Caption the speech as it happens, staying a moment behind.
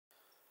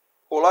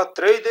Olá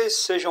traders,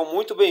 sejam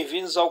muito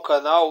bem-vindos ao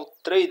canal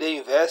Trader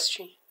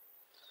Investing.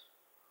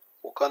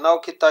 O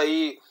canal que está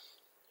aí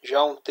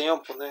já há um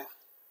tempo, né,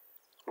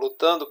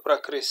 lutando para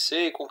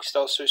crescer e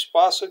conquistar o seu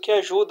espaço, que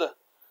ajuda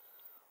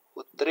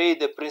o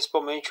trader,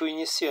 principalmente o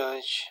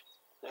iniciante,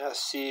 né, a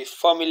se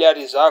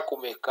familiarizar com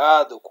o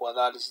mercado, com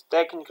análise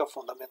técnica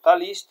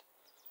fundamentalista.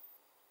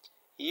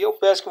 E eu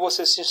peço que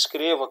você se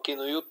inscreva aqui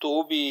no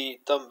YouTube e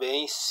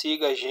também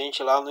siga a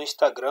gente lá no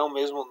Instagram, o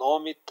mesmo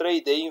nome,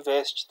 Trader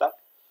Invest, tá?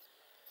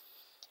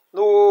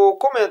 No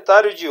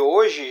comentário de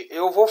hoje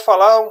eu vou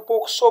falar um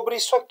pouco sobre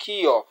isso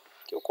aqui, ó,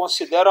 que eu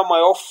considero a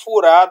maior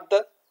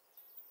furada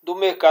do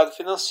mercado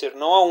financeiro.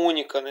 Não a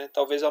única, né?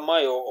 Talvez a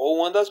maior, ou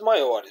uma das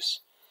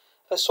maiores.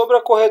 É sobre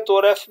a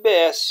corretora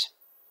FBS.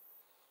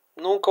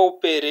 Nunca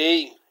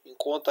operei em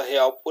conta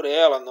real por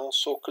ela, não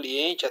sou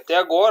cliente até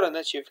agora,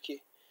 né?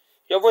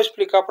 Já vou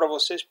explicar para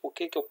vocês por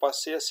que eu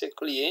passei a ser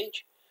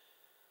cliente,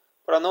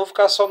 para não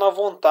ficar só na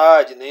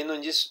vontade, nem no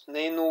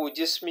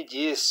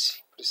disse-me-disse.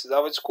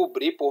 Precisava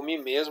descobrir por mim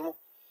mesmo o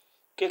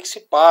que se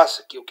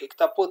passa aqui, o que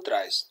está por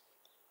trás.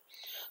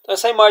 Então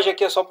essa imagem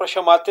aqui é só para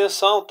chamar a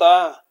atenção,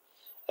 tá?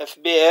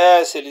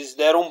 FBS, eles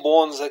deram um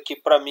bônus aqui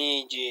para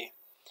mim de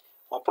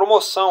uma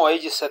promoção aí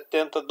de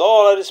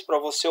 $70 para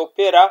você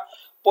operar,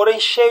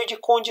 porém cheio de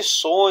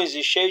condições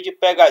e cheio de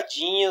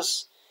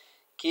pegadinhas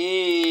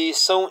que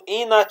são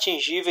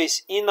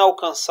inatingíveis,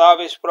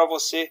 inalcançáveis para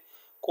você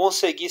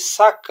conseguir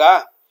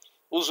sacar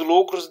os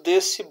lucros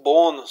desse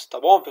bônus,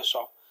 tá bom,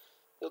 pessoal?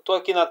 Eu estou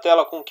aqui na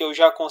tela com o que eu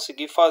já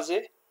consegui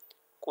fazer,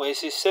 com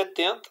esses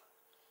 70,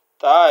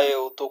 tá?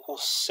 Eu estou com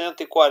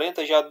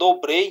 140, já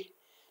dobrei.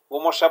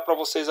 Vou mostrar para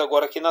vocês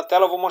agora aqui na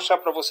tela, vou mostrar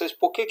para vocês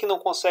por que não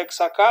consegue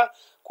sacar,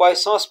 quais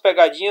são as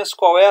pegadinhas,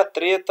 qual é a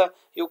treta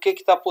e o que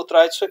está por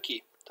trás disso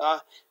aqui,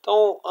 tá?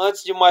 Então,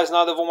 antes de mais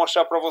nada, eu vou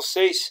mostrar para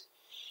vocês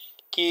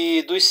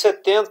que dos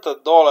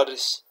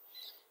 $70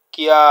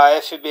 que a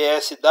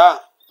FBS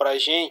dá para a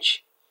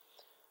gente,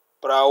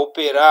 para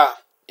operar,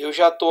 eu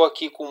já estou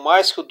aqui com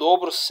mais que o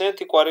dobro,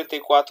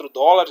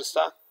 $144,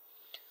 tá?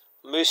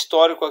 O meu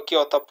histórico aqui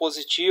está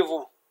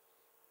positivo,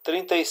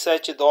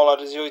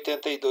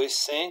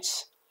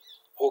 $37,82,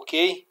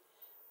 ok?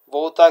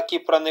 Voltar aqui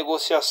para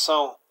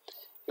negociação,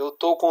 eu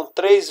estou com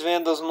 3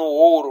 vendas no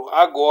ouro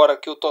agora,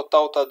 que o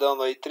total está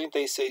dando aí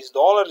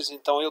 $36,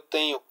 então eu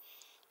tenho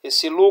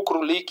esse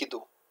lucro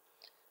líquido,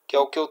 que é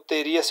o que eu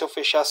teria se eu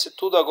fechasse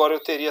tudo agora, eu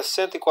teria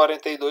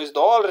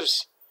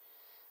 $142,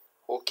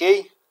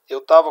 ok? Eu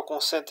estava com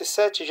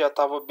 107, já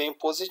estava bem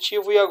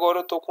positivo, e agora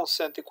eu estou com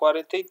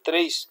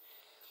 143.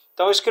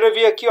 Então eu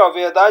escrevi aqui, ó,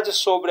 Verdade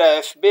sobre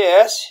a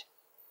FBS.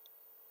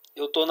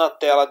 Eu estou na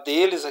tela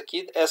deles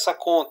aqui. Essa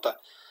conta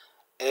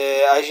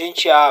a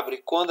gente abre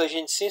quando a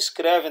gente se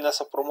inscreve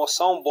nessa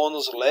promoção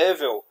Bônus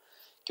Level,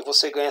 que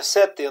você ganha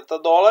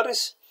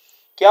 $70,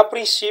 que a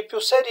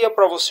princípio seria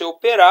para você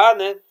operar,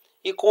 né,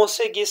 e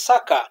conseguir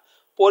sacar.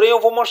 Porém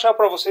eu vou mostrar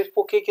para vocês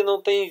por que não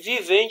tem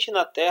vivente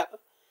na Terra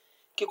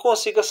que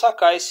consiga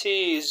sacar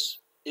esse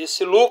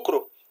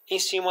lucro em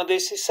cima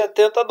desses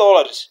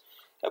 $70.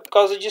 É por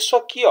causa disso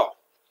aqui, ó.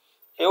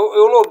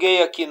 Eu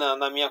loguei aqui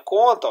na minha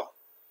conta, ó,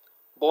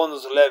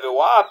 bônus level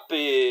up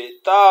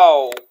e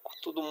tal,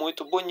 tudo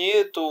muito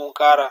bonito, um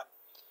cara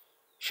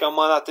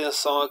chamando a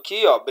atenção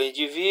aqui, ó, bem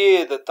de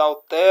vida, tal,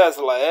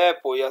 Tesla,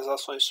 Apple e as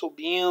ações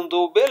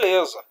subindo,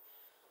 beleza,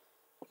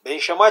 bem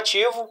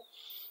chamativo.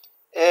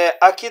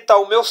 Aqui está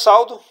o meu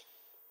saldo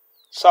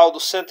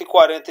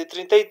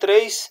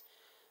 140,33.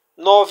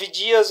 9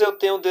 dias, eu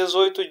tenho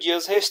 18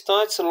 dias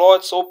restantes,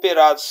 lotes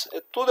operados.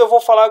 Tudo eu vou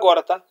falar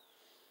agora, tá?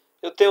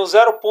 Eu tenho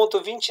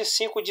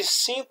 0,25 de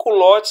 5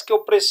 lotes que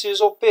eu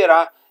preciso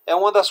operar. É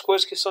uma das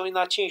coisas que são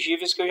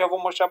inatingíveis, que eu já vou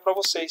mostrar para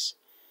vocês.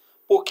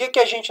 Por que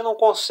a gente não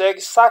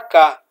consegue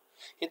sacar?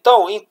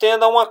 Então,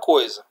 entenda uma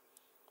coisa.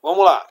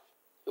 Vamos lá.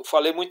 Eu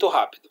falei muito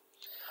rápido.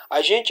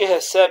 A gente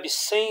recebe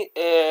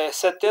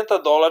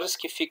 $70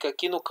 que fica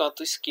aqui no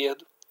canto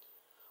esquerdo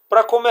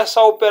para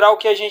começar a operar o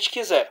que a gente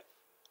quiser.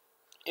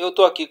 Eu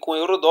estou aqui com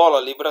euro dólar,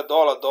 libra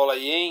dólar, dólar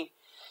ien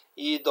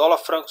e dólar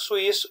franco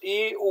suíço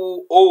e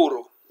o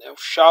ouro, né, o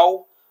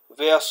XAU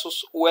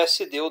versus o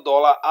USD, o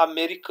dólar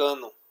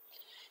americano.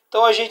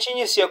 Então a gente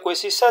inicia com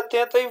esses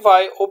 70 e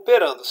vai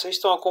operando. Vocês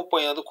estão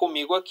acompanhando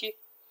comigo aqui.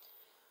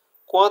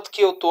 Quanto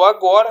que eu estou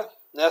agora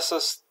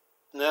nessas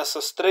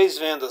 3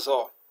 vendas,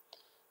 ó.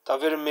 Tá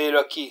vermelho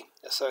aqui,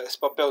 esse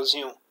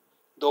papelzinho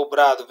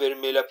dobrado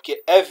vermelho é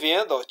porque é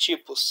venda, ó,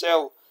 tipo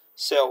sell,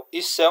 sell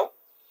e sell.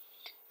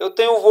 Eu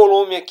tenho um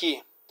volume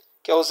aqui,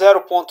 que é o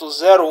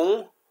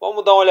 0,01.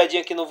 Vamos dar uma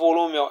olhadinha aqui no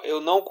volume, ó.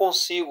 Eu não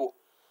consigo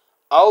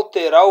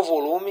alterar o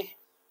volume.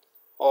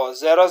 Ó,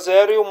 0 a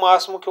 0, e o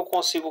máximo que eu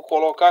consigo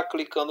colocar,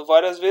 clicando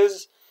várias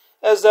vezes,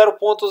 é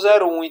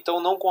 0,01.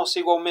 Então não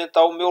consigo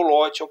aumentar o meu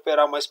lote,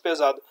 operar mais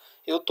pesado.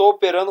 Eu estou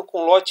operando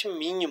com lote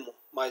mínimo,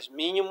 mas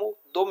mínimo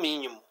do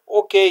mínimo.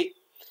 Ok.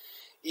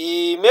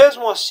 E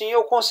mesmo assim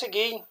eu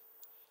consegui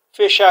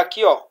fechar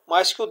aqui, ó,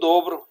 mais que o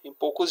dobro em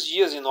poucos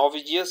dias, em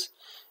 9 dias.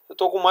 Eu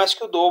estou com mais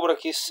que o dobro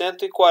aqui,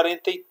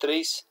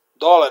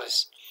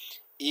 $143.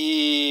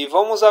 E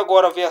vamos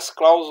agora ver as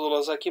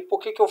cláusulas aqui. Por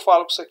que eu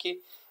falo que isso aqui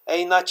é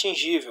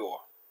inatingível?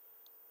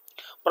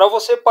 Para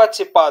você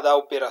participar da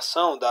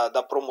operação,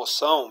 da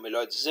promoção,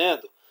 melhor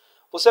dizendo,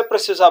 você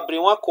precisa abrir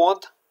uma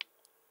conta,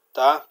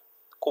 tá?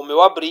 Como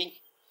eu abri,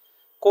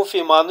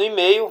 confirmar no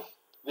e-mail,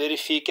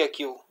 verifique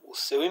aqui o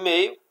seu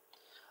e-mail.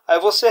 Aí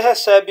você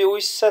recebe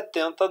os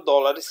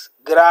 $70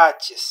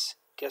 grátis,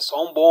 que é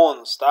só um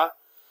bônus, tá?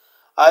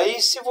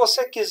 Aí se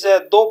você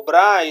quiser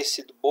dobrar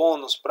esse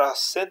bônus para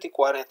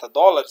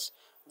 $140,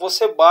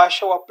 você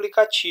baixa o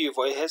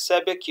aplicativo, aí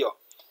recebe aqui, ó,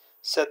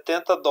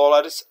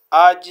 $70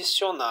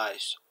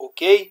 adicionais,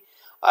 ok?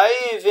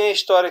 Aí vem a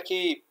história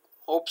aqui,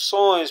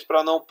 opções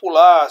para não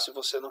pular, se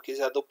você não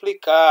quiser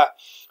duplicar.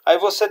 Aí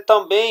você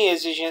também,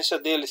 exigência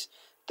deles,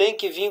 tem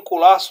que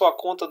vincular sua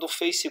conta do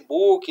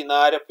Facebook na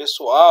área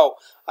pessoal.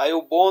 Aí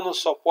o bônus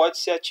só pode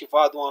ser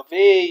ativado uma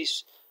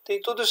vez. Tem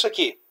tudo isso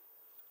aqui.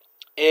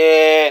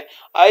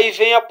 Aí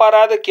vem a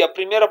parada aqui, a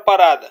primeira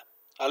parada.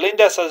 Além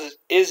dessas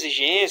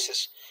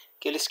exigências,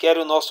 que eles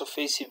querem o nosso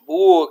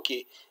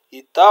Facebook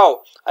e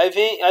tal, aí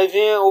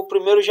vem o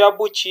primeiro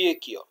jabuti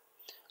aqui, ó.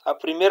 A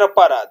primeira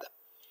parada.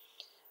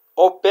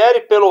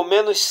 Opere pelo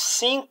menos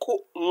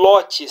 5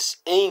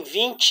 lotes em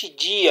 20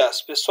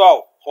 dias.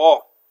 Pessoal,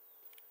 ó.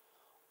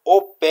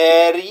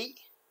 Opere,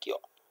 aqui, ó.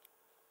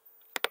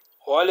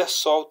 Olha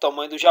só o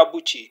tamanho do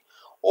jabuti.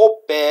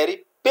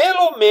 Opere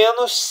pelo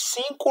menos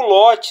 5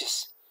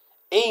 lotes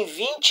em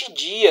 20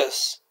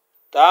 dias,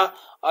 tá?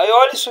 Aí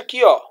olha isso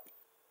aqui, ó.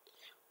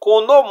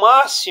 Com no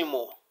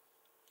máximo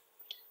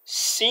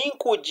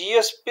 5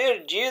 dias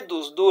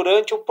perdidos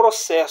durante o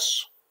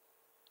processo.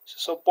 Você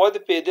só pode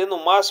perder no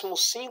máximo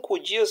 5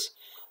 dias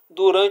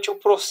durante o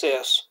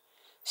processo.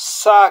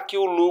 Saque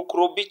o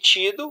lucro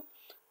obtido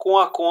com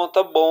a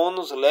conta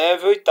bônus,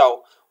 level e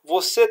tal.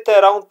 Você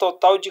terá um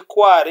total de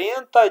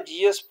 40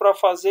 dias para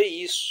fazer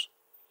isso.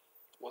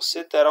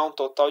 Você terá um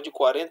total de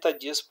 40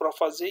 dias para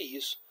fazer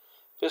isso.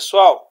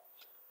 Pessoal,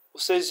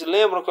 vocês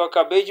lembram que eu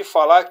acabei de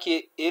falar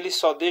que eles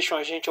só deixam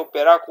a gente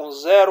operar com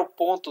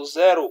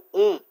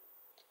 0.01?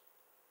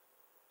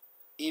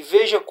 E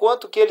veja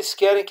quanto que eles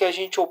querem que a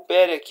gente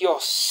opere aqui, ó,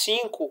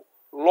 5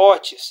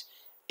 lotes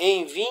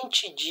em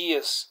 20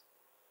 dias,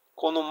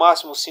 com no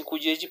máximo 5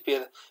 dias de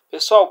perda.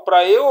 Pessoal,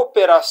 para eu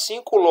operar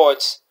 5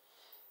 lotes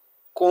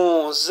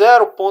com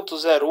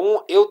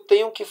 0.01, eu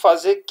tenho que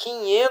fazer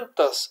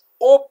 500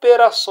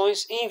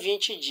 operações em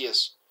 20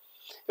 dias.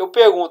 Eu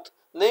pergunto,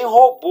 nem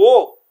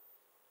robô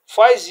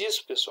faz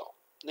isso, pessoal.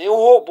 Nenhum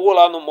robô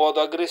lá no modo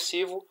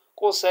agressivo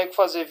consegue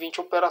fazer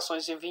 20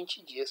 operações em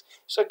 20 dias.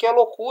 Isso aqui é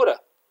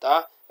loucura,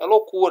 tá? É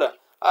loucura.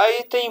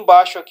 Aí tem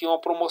embaixo aqui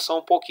uma promoção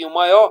um pouquinho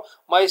maior,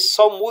 mas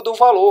só muda o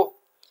valor.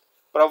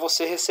 Para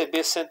você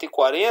receber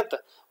 140,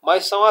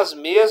 mas são as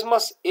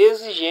mesmas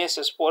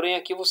exigências. Porém,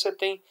 aqui você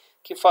tem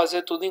que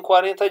fazer tudo em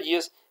 40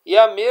 dias. E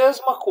a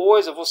mesma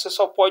coisa, você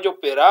só pode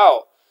operar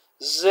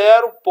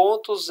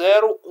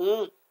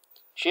 0.01.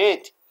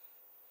 Gente,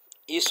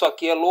 isso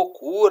aqui é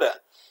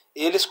loucura.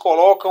 Eles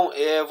colocam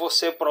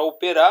você para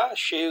operar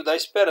cheio da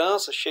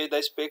esperança, cheio da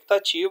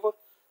expectativa,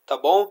 tá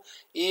bom?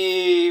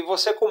 E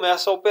você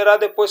começa a operar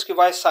depois que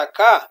vai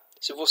sacar.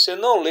 Se você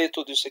não ler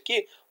tudo isso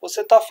aqui,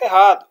 você está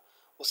ferrado.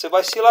 Você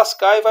vai se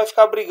lascar e vai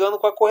ficar brigando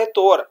com a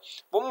corretora.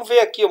 Vamos ver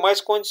aqui mais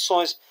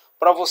condições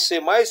para você,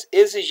 mais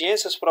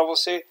exigências para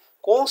você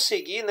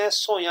conseguir, né,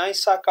 sonhar em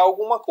sacar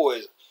alguma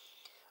coisa.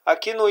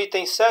 Aqui no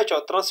item 7,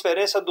 ó,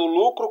 transferência do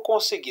lucro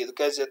conseguido.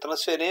 Quer dizer,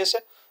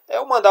 transferência é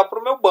eu mandar para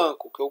o meu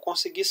banco, que eu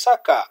consegui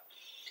sacar.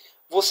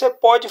 Você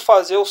pode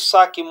fazer o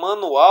saque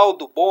manual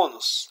do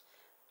bônus.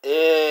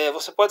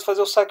 Você pode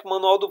fazer o saque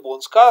manual do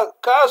bônus.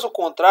 Caso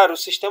contrário, o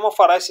sistema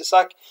fará esse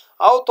saque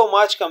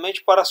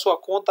automaticamente para a sua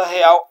conta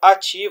real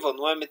ativa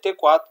no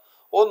MT4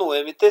 ou no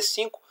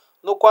MT5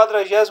 no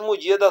 40º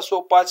dia da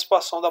sua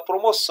participação da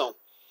promoção.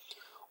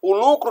 O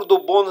lucro do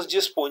bônus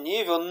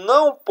disponível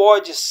não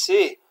pode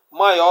ser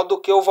maior do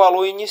que o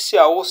valor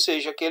inicial, ou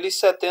seja, aqueles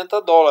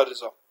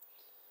 $70. Ó.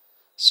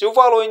 Se o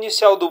valor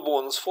inicial do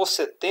bônus for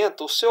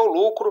 70, o seu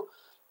lucro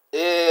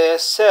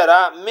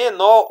será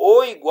menor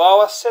ou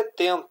igual a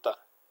 70.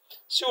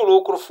 Se o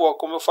lucro for,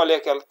 como eu falei,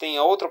 aquela tem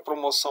a outra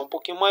promoção um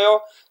pouquinho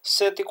maior,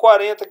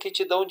 140 que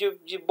te dão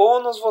de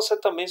bônus, você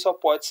também só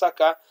pode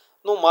sacar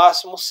no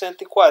máximo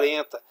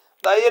 140.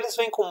 Daí eles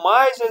vêm com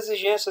mais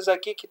exigências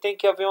aqui, que tem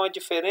que haver uma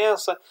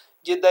diferença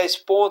de 10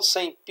 pontos,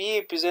 100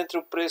 pips entre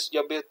o preço de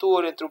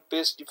abertura, entre o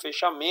preço de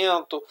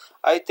fechamento.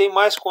 Aí tem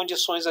mais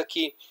condições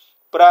aqui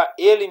para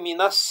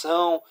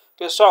eliminação.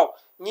 Pessoal,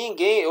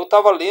 ninguém, eu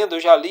estava lendo, eu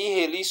já li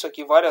e reli isso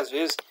aqui várias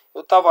vezes,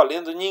 eu estava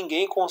lendo,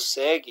 ninguém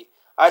consegue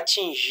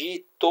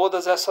atingir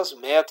todas essas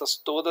metas,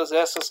 todas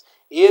essas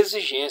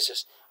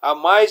exigências. A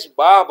mais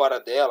bárbara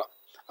dela,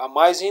 a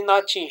mais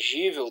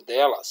inatingível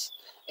delas,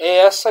 é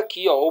essa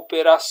aqui, ó,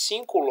 operar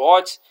 5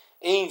 lotes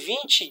em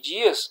 20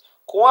 dias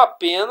com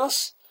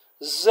apenas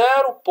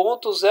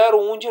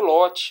 0.01 de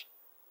lote.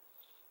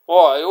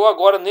 Ó, eu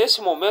agora nesse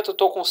momento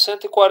estou com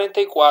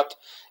 144.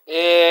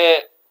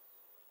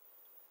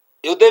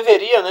 Eu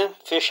deveria, né,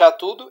 fechar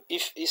tudo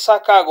e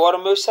sacar agora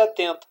os meus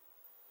 70.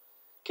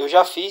 que eu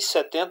já fiz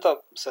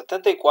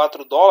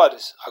 74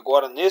 dólares,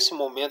 agora nesse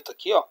momento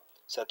aqui, ó,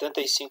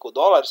 75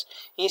 dólares,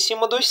 em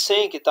cima dos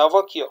 100 que estavam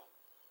aqui, ó,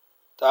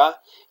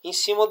 tá? Em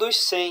cima dos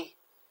 100.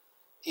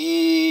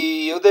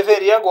 E eu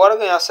deveria agora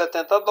ganhar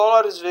 70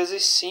 dólares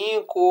vezes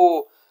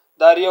 5,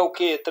 daria o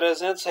que?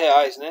 300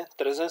 reais, né?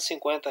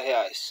 350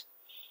 reais.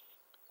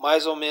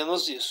 Mais ou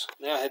menos isso,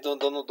 né?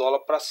 Arredondando o dólar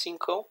para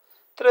 5,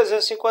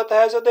 350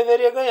 reais eu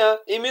deveria ganhar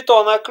e me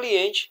tornar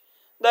cliente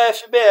da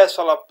FBS.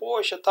 Falar,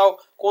 poxa, tal,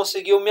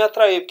 conseguiu me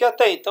atrair, porque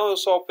até então eu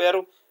só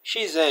opero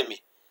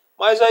XM.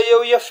 Mas aí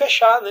eu ia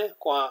fechar, né,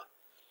 com a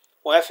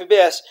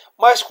FBS.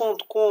 Mas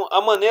com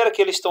a maneira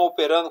que eles estão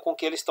operando, com o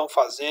que eles estão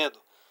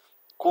fazendo,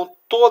 com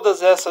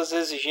todas essas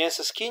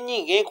exigências que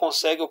ninguém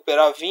consegue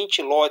operar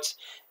 20 lotes,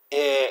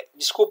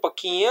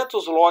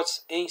 500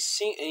 lotes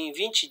em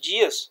 20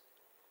 dias,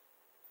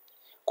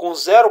 com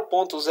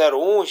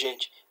 0,01,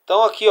 gente.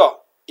 Então aqui, ó,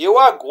 eu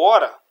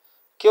agora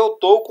que eu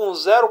tô com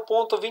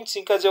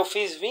 0,25, quer dizer, eu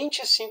fiz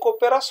 25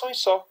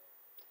 operações só.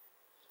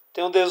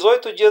 Tenho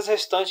 18 dias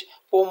restantes.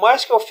 Por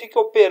mais que eu fique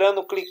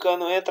operando,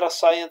 clicando, entra,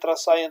 sai, entra,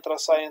 sai, entra,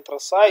 sai, entra,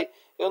 sai,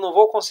 eu não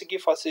vou conseguir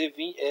fazer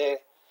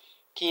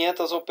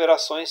 500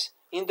 operações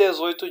em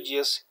 18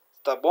 dias,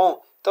 tá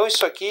bom? Então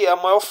isso aqui é a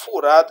maior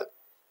furada.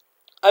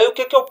 Aí o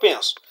que eu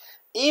penso?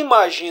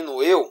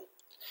 Imagino eu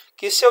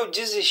que se eu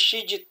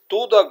desistir de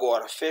tudo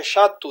agora,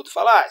 fechar tudo,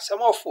 falar, isso é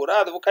uma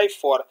furada, eu vou cair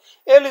fora,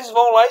 eles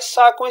vão lá e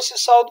sacam esse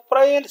saldo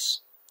para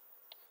eles.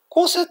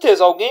 Com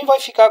certeza, alguém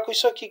vai ficar com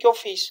isso aqui que eu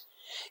fiz.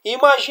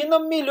 Imagina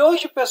milhões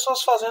de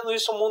pessoas fazendo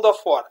isso mundo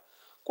afora.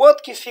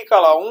 Quanto que fica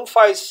lá? Um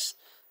faz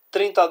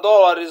 30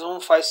 dólares, um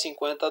faz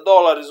 50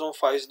 dólares, um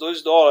faz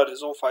 2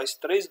 dólares, um faz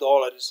 3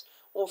 dólares,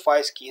 um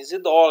faz 15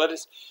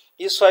 dólares.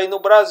 Isso aí no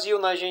Brasil,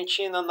 na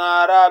Argentina,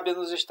 na Arábia,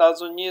 nos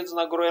Estados Unidos,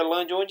 na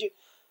Groenlândia, onde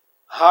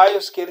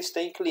raios que eles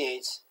têm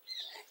clientes.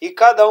 E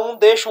cada um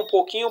deixa um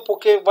pouquinho,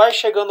 porque vai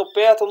chegando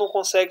perto, não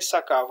consegue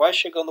sacar. Vai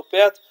chegando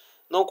perto,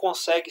 não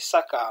consegue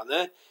sacar,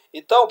 né?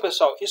 Então,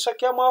 pessoal, isso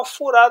aqui é a maior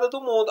furada do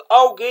mundo.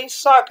 Alguém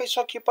saca isso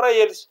aqui para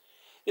eles.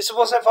 E se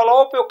você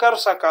falar, opa, eu quero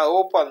sacar.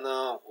 Opa,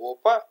 não.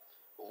 Opa,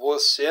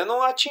 você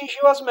não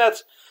atingiu as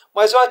metas.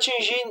 Mas eu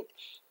atingi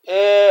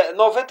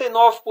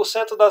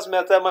 99% das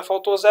metas, mas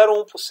faltou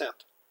 0,1%.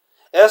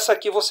 Essa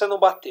aqui você não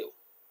bateu.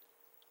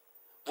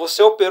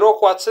 Você operou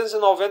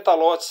 490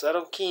 lotes,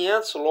 eram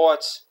 500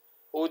 lotes,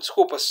 ou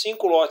desculpa,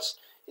 5 lotes.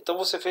 Então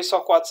você fez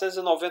só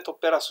 490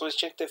 operações,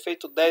 tinha que ter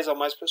feito 10 a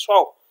mais,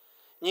 pessoal.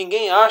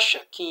 Ninguém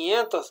acha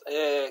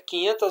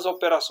 500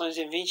 operações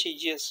em 20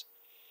 dias.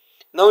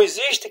 Não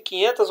existe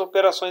 500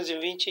 operações em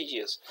 20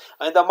 dias.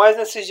 Ainda mais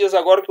nesses dias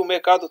agora que o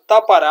mercado está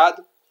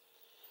parado,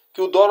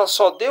 que o dólar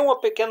só deu uma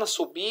pequena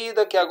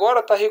subida, que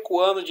agora está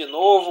recuando de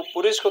novo.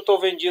 Por isso que eu estou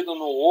vendido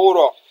no ouro,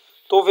 ó.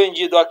 Estou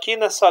vendido aqui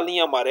nessa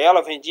linha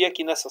amarela, vendi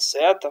aqui nessa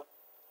seta.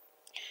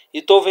 E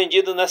estou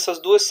vendido nessas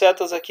duas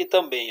setas aqui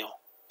também, ó.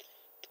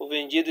 Estou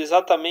vendido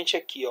exatamente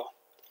aqui, ó.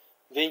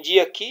 Vendi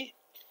aqui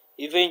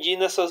e vendi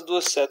nessas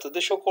duas setas.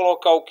 Deixa eu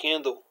colocar o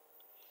candle,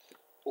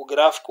 o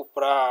gráfico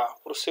para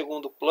o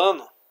segundo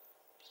plano,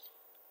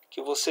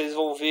 que vocês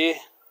vão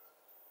ver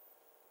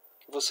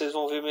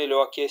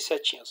melhor aqui as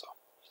setinhas, ó.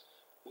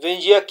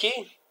 Vendi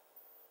aqui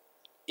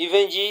e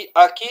vendi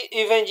aqui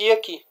e vendi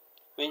aqui.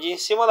 Vendi em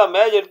cima da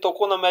média, ele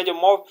tocou na média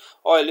móvel.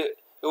 Olha,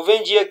 eu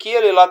vendi aqui,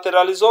 ele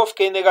lateralizou,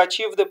 fiquei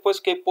negativo, depois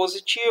fiquei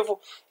positivo.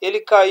 Ele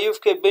caiu,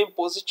 fiquei bem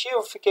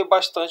positivo, fiquei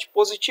bastante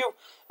positivo.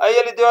 Aí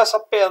ele deu essa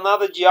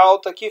penada de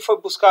alta aqui, foi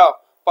buscar,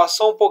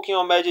 passou um pouquinho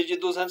a média de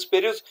 200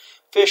 períodos,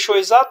 fechou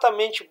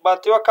exatamente,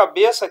 bateu a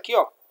cabeça aqui,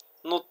 ó,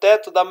 no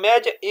teto da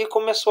média e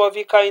começou a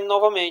vir caindo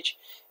novamente.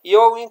 E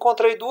eu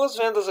encontrei duas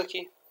vendas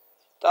aqui.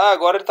 Tá?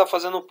 Agora ele está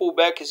fazendo um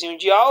pullbackzinho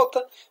de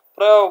alta,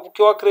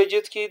 porque eu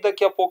acredito que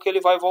daqui a pouco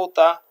ele vai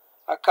voltar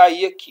a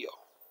cair aqui, ó.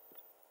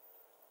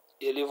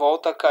 Ele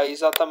volta a cair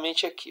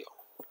exatamente aqui,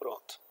 ó.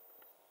 Pronto.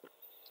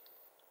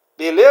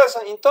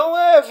 Beleza? Então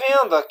é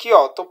venda aqui,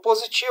 ó. Tô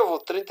positivo,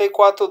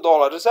 34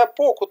 dólares. É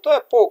pouco? É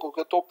pouco,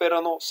 porque eu tô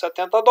operando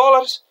 70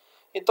 dólares.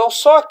 Então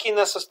só aqui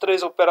nessas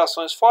 3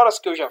 operações fora as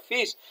que eu já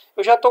fiz,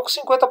 eu já tô com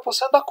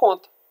 50% da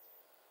conta.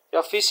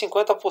 Já fiz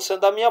 50%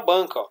 da minha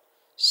banca, ó.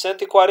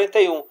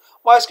 141.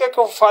 Mas quer que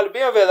eu fale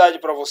bem a verdade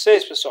para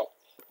vocês, pessoal?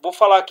 Vou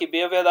falar aqui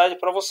bem a verdade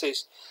para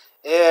vocês.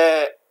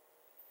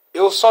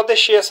 Eu só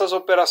deixei essas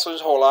operações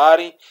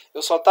rolarem.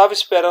 Eu só estava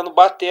esperando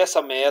bater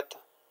essa meta,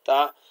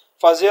 tá?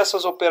 Fazer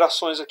essas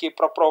operações aqui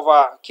para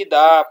provar que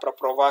dá, para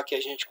provar que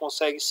a gente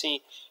consegue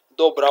sim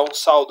dobrar um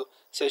saldo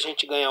se a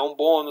gente ganhar um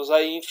bônus,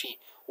 aí enfim.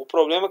 O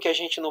problema que a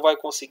gente não vai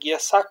conseguir é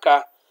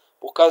sacar,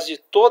 por causa de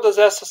todas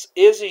essas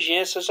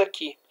exigências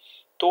aqui.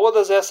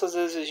 Todas essas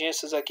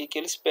exigências aqui que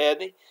eles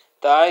pedem,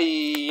 tá?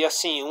 E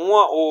assim,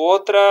 uma ou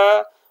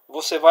outra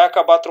você vai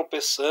acabar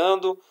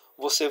tropeçando,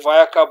 você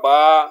vai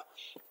acabar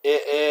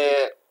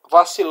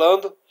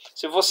vacilando.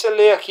 Se você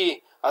ler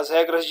aqui as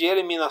regras de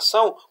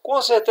eliminação,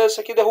 com certeza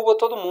isso aqui derruba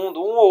todo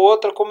mundo. Uma ou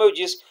outra, como eu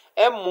disse,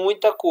 é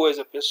muita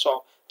coisa,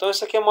 pessoal. Então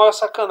isso aqui é a maior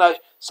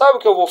sacanagem. Sabe o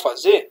que eu vou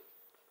fazer?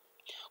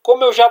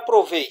 Como eu já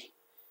provei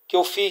que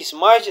eu fiz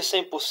mais de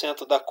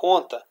 100% da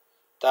conta,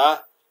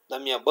 tá? Da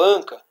minha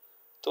banca.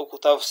 Então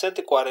custava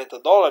 140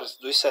 dólares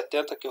dos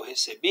 70 que eu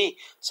recebi.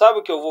 Sabe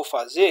o que eu vou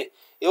fazer?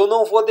 Eu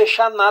não vou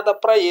deixar nada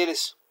para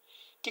eles.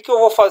 O que eu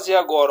vou fazer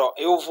agora? Ó?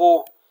 Eu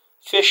vou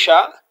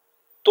fechar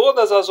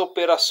todas as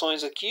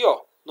operações aqui,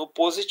 ó, no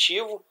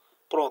positivo.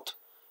 Pronto.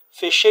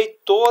 Fechei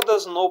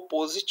todas no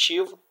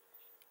positivo,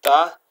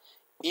 tá?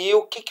 E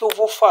o que eu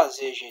vou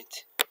fazer,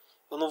 gente?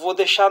 Eu não vou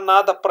deixar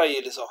nada para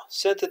eles, ó.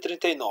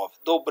 139.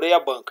 Dobrei a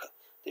banca.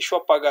 Deixa eu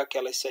apagar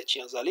aquelas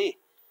setinhas ali.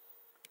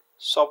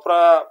 Só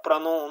para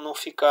não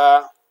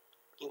ficar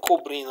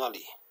encobrindo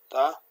ali,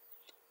 tá?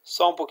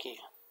 Só um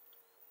pouquinho.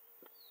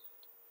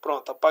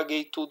 Pronto,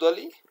 apaguei tudo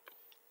ali.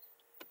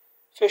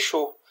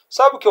 Fechou.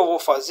 Sabe o que eu vou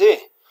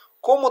fazer?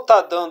 Como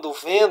tá dando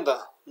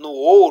venda no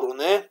ouro,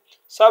 né?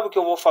 Sabe o que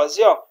eu vou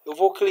fazer? Ó? Eu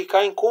vou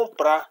clicar em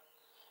comprar.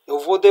 Eu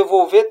vou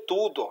devolver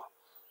tudo. Ó.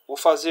 Vou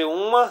fazer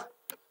 1,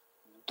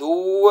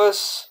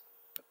 2,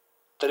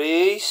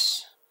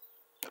 3,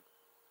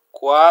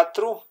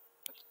 4,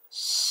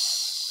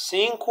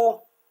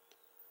 5.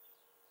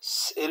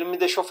 Ele me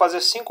deixou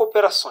fazer 5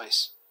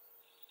 operações.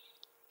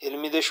 Ele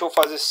me deixou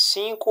fazer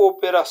 5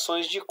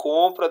 operações de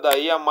compra.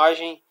 Daí a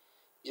margem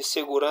de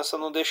segurança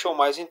não deixou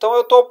mais. Então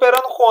eu estou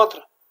operando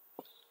contra.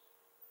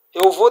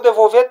 Eu vou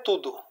devolver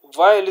tudo.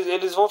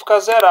 Eles vão ficar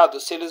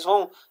zerados. Se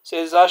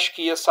eles acham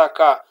que ia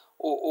sacar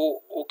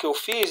o que eu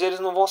fiz,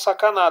 eles não vão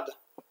sacar nada.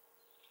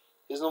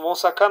 Eles não vão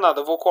sacar nada.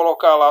 Eu vou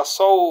colocar lá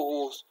só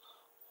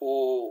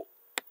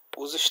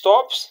os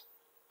stops,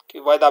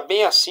 que vai dar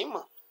bem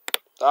acima,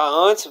 tá?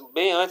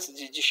 Bem antes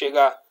de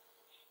chegar.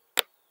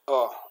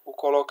 Ó, vou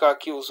colocar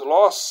aqui os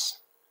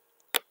loss.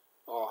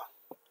 Ó.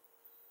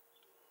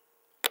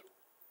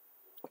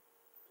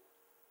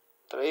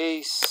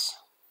 3,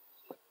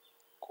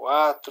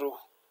 4,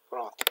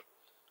 pronto.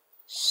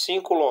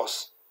 5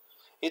 loss.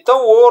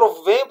 Então o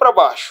ouro vem para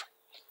baixo.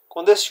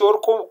 Quando esse ouro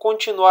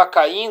continuar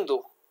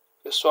caindo,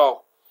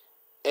 pessoal,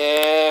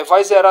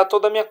 vai zerar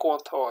toda a minha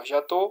conta. Ó, já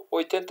estou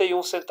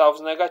 81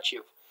 centavos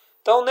negativo.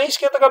 Então nem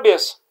esquenta a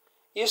cabeça.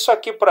 Isso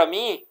aqui para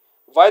mim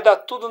vai dar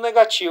tudo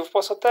negativo.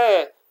 Posso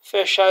até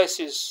fechar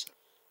esses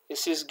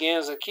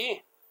gains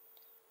aqui.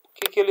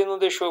 Por que ele não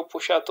deixou eu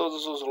puxar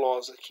todos os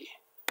loss aqui?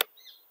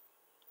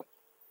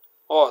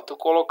 Ó, tô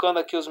colocando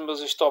aqui os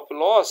meus stop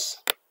loss.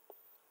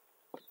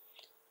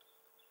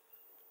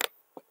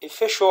 E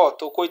fechou, ó,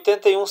 tô com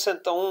 81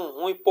 centavos,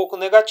 um e pouco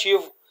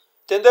negativo.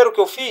 Entenderam o que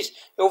eu fiz?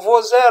 Eu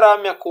vou zerar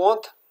minha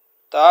conta,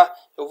 tá?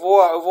 Eu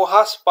vou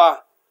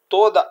raspar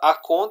toda a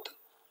conta.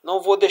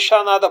 Não vou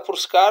deixar nada para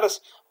os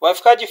caras. Vai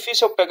ficar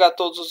difícil eu pegar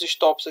todos os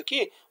stops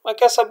aqui. Mas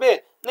quer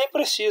saber? Nem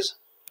precisa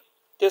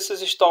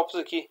desses stops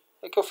aqui.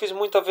 É que eu fiz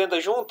muita venda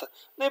junta.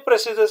 Nem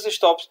precisa desses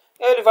stops.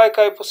 Ele vai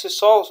cair por si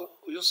só.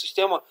 E o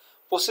sistema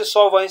por si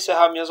só vai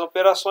encerrar minhas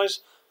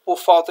operações por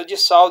falta de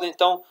saldo.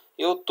 Então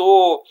eu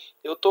tô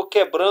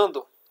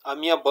quebrando a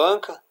minha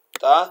banca,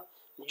 tá?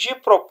 De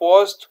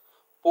propósito.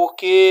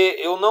 Porque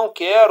eu não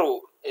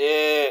quero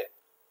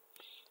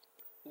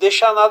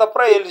deixar nada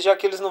para eles, já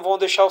que eles não vão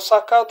deixar eu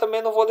sacar, eu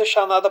também não vou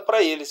deixar nada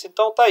para eles.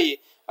 Então tá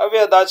aí a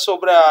verdade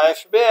sobre a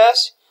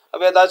FBS, a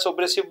verdade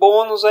sobre esse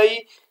bônus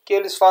aí que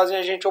eles fazem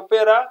a gente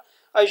operar.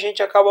 A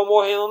gente acaba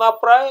morrendo na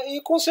praia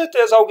e com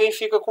certeza alguém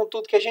fica com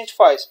tudo que a gente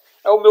faz.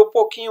 É o meu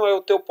pouquinho, é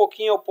o teu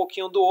pouquinho, é o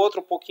pouquinho do outro,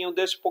 o pouquinho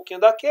desse, o pouquinho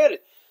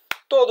daquele.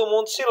 Todo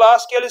mundo se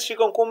lasca e eles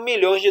ficam com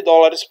milhões de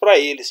dólares para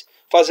eles,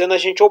 fazendo a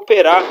gente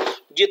operar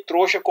de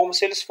trouxa como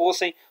se eles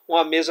fossem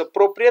uma mesa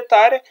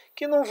proprietária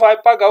que não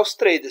vai pagar os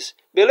traders.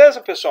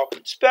 Beleza, pessoal?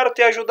 Espero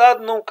ter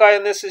ajudado. Não caia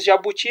nesses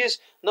jabutis,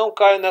 não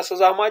caia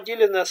nessas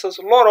armadilhas, nessas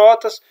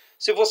lorotas.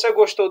 Se você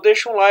gostou,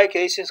 deixa um like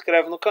aí, se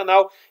inscreve no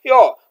canal e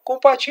ó,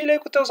 compartilha aí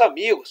com teus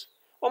amigos.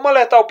 Vamos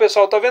alertar o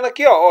pessoal. Tá vendo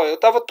aqui, ó, eu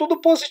tava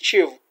tudo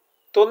positivo.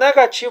 Tô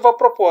negativo a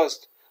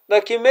propósito.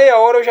 Daqui meia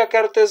hora eu já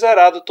quero ter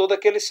zerado todo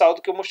aquele saldo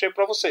que eu mostrei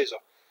para vocês. Ó.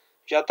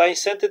 Já está em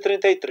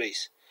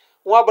 133.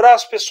 Um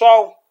abraço,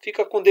 pessoal.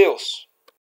 Fica com Deus.